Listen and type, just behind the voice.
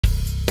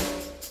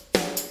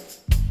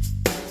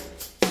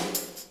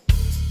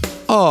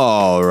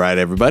All right,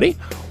 everybody,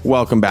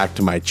 welcome back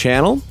to my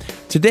channel.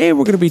 Today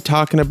we're going to be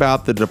talking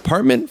about the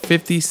Department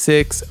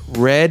 56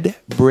 Red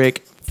Brick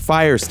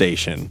Fire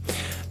Station.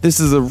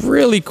 This is a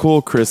really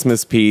cool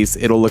Christmas piece.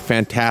 It'll look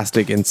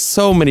fantastic in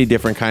so many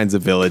different kinds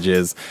of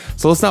villages.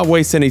 So let's not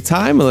waste any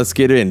time and let's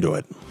get into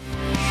it.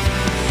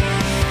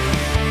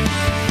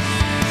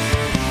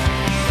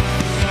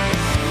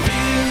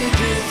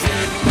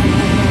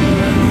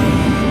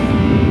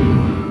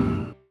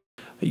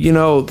 You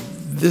know,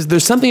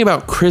 there's something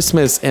about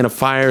Christmas and a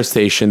fire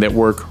station that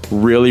work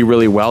really,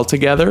 really well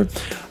together.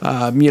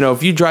 You know,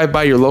 if you drive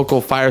by your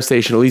local fire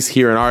station, at least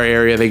here in our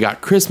area, they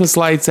got Christmas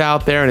lights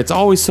out there and it's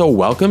always so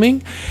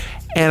welcoming.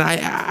 And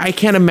I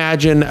can't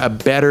imagine a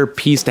better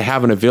piece to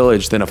have in a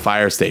village than a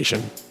fire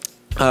station.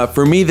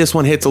 For me, this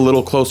one hits a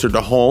little closer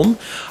to home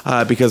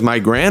because my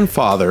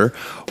grandfather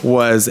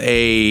was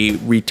a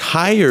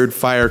retired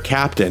fire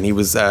captain. He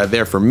was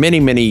there for many,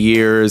 many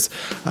years.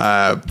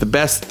 The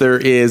best there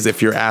is,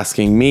 if you're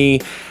asking me.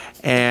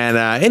 And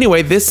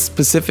anyway, this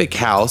specific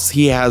house,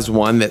 he has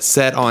one that's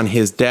set on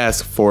his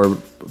desk for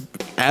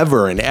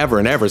ever and ever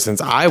and ever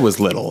since I was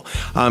little.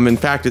 In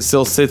fact, it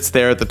still sits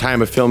there at the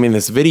time of filming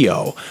this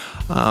video.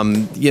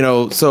 You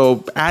know,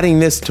 so adding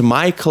this to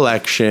my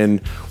collection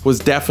was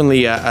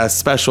definitely a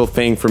special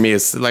thing for me.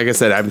 It's, like I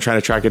said, I've been trying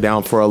to track it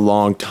down for a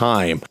long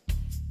time.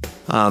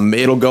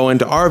 It'll go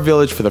into our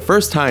village for the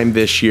first time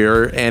this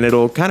year, and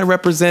it'll kind of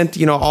represent,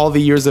 you know, all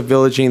the years of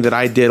villaging that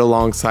I did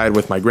alongside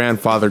with my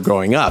grandfather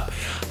growing up.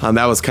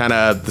 That was kind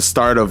of the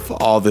start of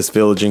all this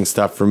villaging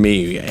stuff for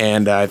me,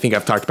 and I think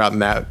I've talked about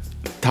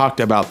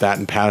that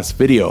in past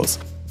videos.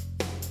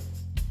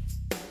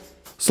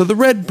 So the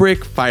Red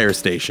Brick Fire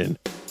Station.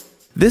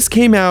 This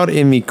came out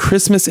in the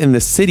Christmas in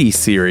the City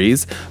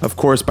series, of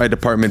course, by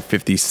Department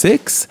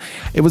 56.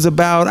 It was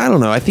about, I don't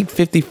know, I think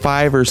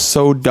 $55 or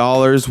so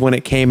when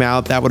it came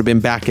out. That would have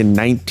been back in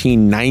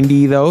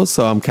 1990 though,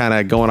 so I'm kind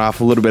of going off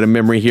a little bit of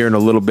memory here and a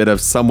little bit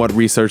of somewhat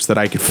research that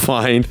I could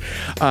find.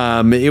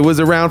 It was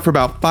around for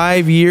about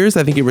 5 years.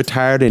 I think it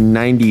retired in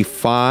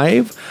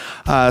 95.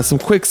 Some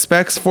quick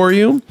specs for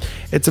you.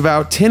 It's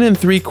about 10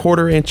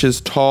 3/4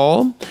 inches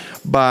tall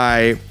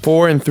by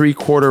 4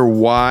 3/4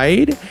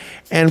 wide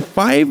and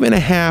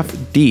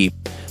 5.5 deep.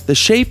 The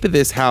shape of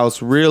this house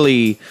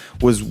really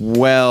was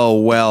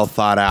well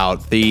thought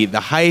out. The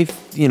height,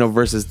 you know,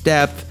 versus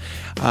depth.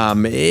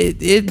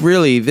 It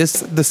really,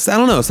 this I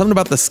don't know, something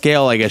about the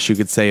scale, I guess you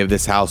could say, of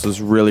this house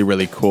was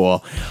really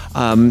cool.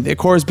 Of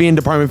course, being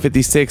Department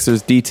 56,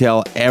 there's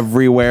detail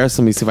everywhere.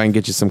 So let me see if I can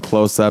get you some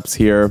close-ups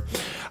here.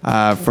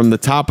 From the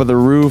top of the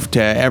roof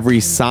to every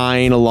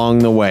sign along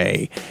the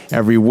way,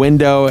 every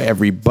window,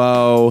 every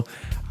bow.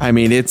 I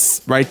mean,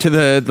 it's right to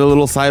the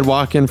little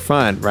sidewalk in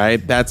front,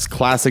 right? That's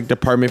classic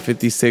Department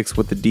 56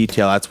 with the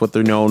detail. That's what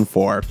they're known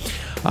for.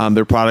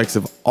 Their products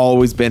have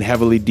always been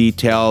heavily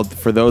detailed.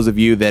 For those of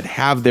you that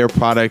have their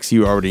products,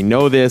 you already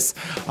know this.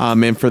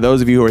 And for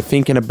those of you who are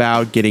thinking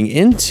about getting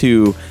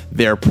into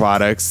their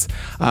products,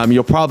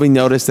 you'll probably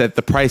notice that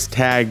the price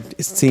tag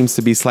seems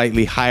to be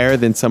slightly higher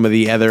than some of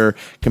the other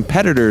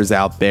competitors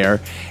out there.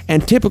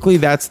 And typically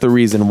that's the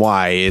reason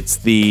why. It's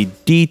the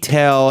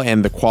detail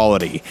and the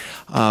quality.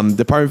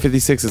 Department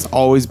 56 has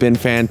always been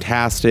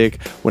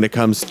fantastic when it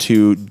comes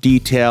to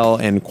detail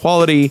and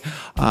quality.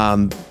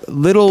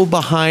 Little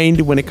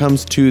behind when it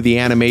comes to the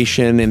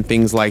animation and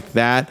things like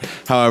that.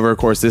 However, of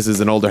course, this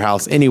is an older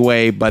house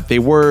anyway, but they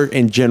were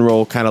in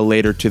general kind of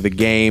later to the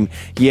game.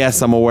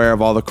 Yes, I'm aware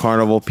of all the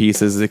carnival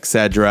pieces,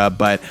 etc.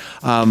 But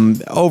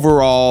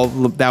overall,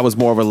 that was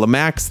more of a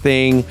Lemax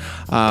thing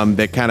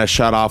that kind of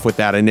shut off with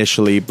that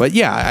initially. But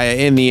yeah,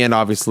 in the end,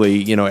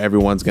 obviously, you know,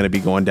 everyone's going to be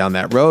going down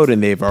that road,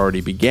 and they've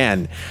already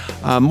began.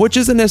 Which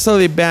isn't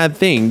necessarily a bad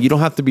thing. You don't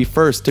have to be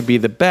first to be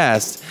the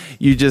best.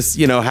 You just,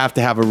 you know, have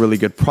to have a really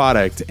good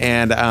product.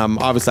 And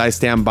obviously I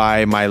stand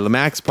by my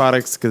Lemax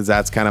products because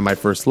that's kind of my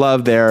first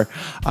love there.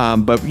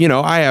 But, you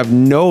know, I have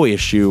no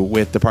issue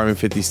with Department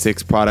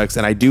 56 products,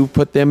 and I do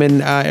put them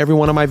in every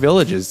one of my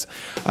villages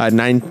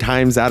 9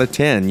 times out of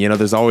 10. You know,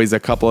 there's always a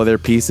couple of their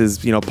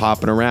pieces, you know,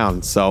 popping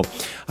around. So,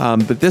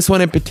 but this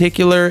one in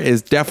particular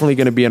is definitely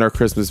going to be in our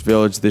Christmas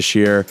village this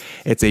year.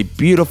 It's a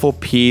beautiful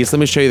piece. Let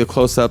me show you the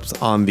close-ups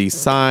on the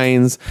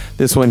signs.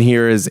 This one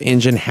here is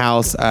Engine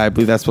House. I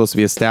believe that's supposed to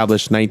be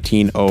established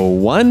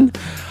 1901.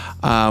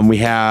 We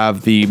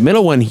have the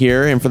middle one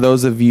here, and for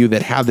those of you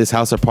that have this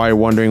house are probably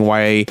wondering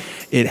why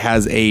it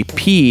has a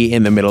P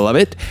in the middle of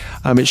it.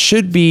 It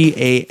should be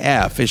a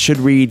F. It should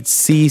read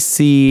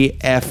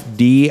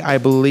CCFD, I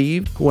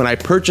believe. When I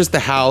purchased the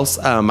house,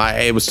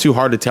 it was too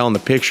hard to tell in the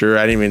picture.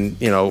 I didn't even,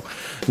 you know,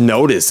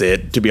 notice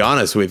it, to be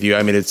honest with you.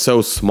 I mean, it's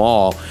so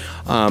small.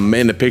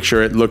 In the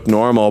picture, it looked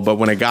normal, but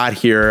when I got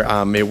here,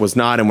 it was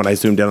not. And when I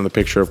zoomed in on the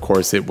picture, of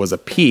course, it was a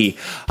P.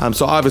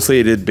 So obviously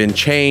it had been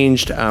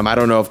changed. I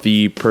don't know if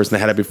the person that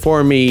had it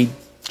before me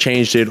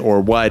changed it or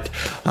what.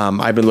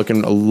 I've been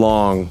looking a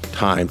long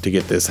time to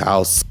get this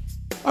house.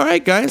 All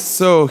right, guys,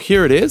 so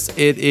here it is.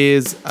 It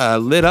is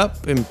lit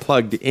up and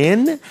plugged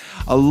in.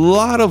 A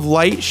lot of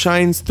light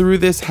shines through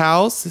this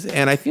house,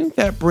 and I think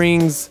that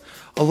brings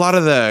a lot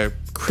of the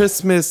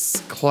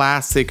Christmas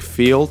classic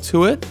feel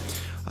to it.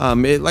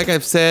 Like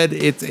I've said,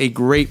 it's a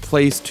great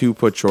place to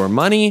put your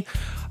money.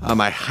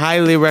 I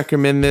highly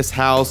recommend this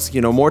house. You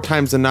know, more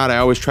times than not, I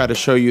always try to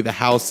show you the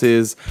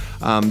houses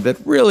that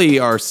really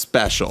are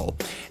special.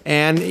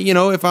 And, you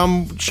know, if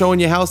I'm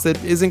showing you a house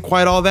that isn't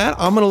quite all that,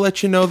 I'm going to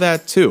let you know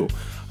that too.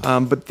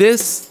 But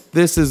this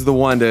is the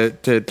one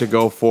to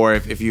go for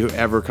if you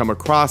ever come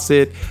across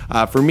it.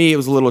 For me, it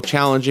was a little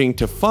challenging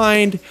to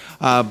find,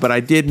 but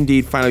I did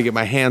indeed finally get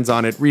my hands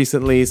on it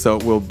recently, so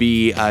it will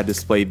be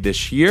displayed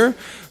this year.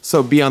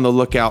 So be on the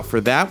lookout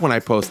for that when I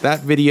post that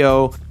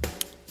video.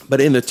 But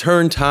in the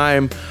turn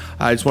time,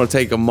 I just want to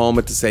take a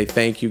moment to say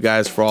thank you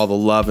guys for all the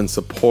love and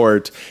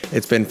support.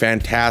 It's been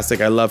fantastic.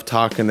 I love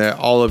talking to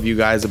all of you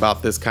guys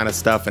about this kind of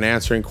stuff and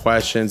answering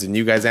questions, and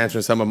you guys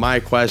answering some of my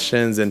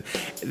questions. And,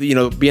 you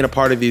know, being a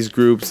part of these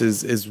groups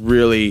is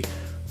really,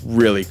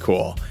 really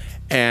cool.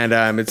 And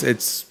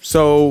it's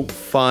so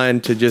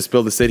fun to just be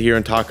able to sit here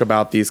and talk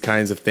about these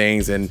kinds of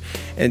things and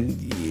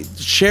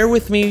share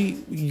with me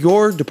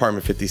your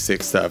Department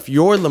 56 stuff,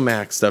 your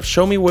Lemax stuff.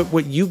 Show me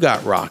what you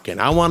got rocking.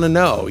 I want to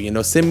know, you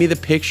know, send me the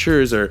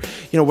pictures or,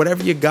 you know,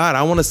 whatever you got.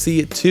 I want to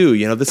see it too.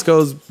 You know, this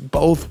goes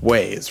both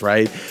ways,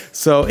 right?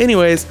 So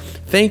anyways,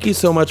 thank you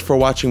so much for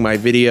watching my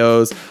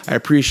videos. I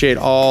appreciate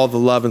all the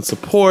love and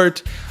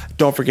support.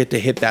 Don't forget to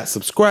hit that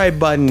subscribe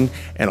button,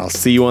 and I'll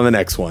see you on the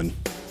next one.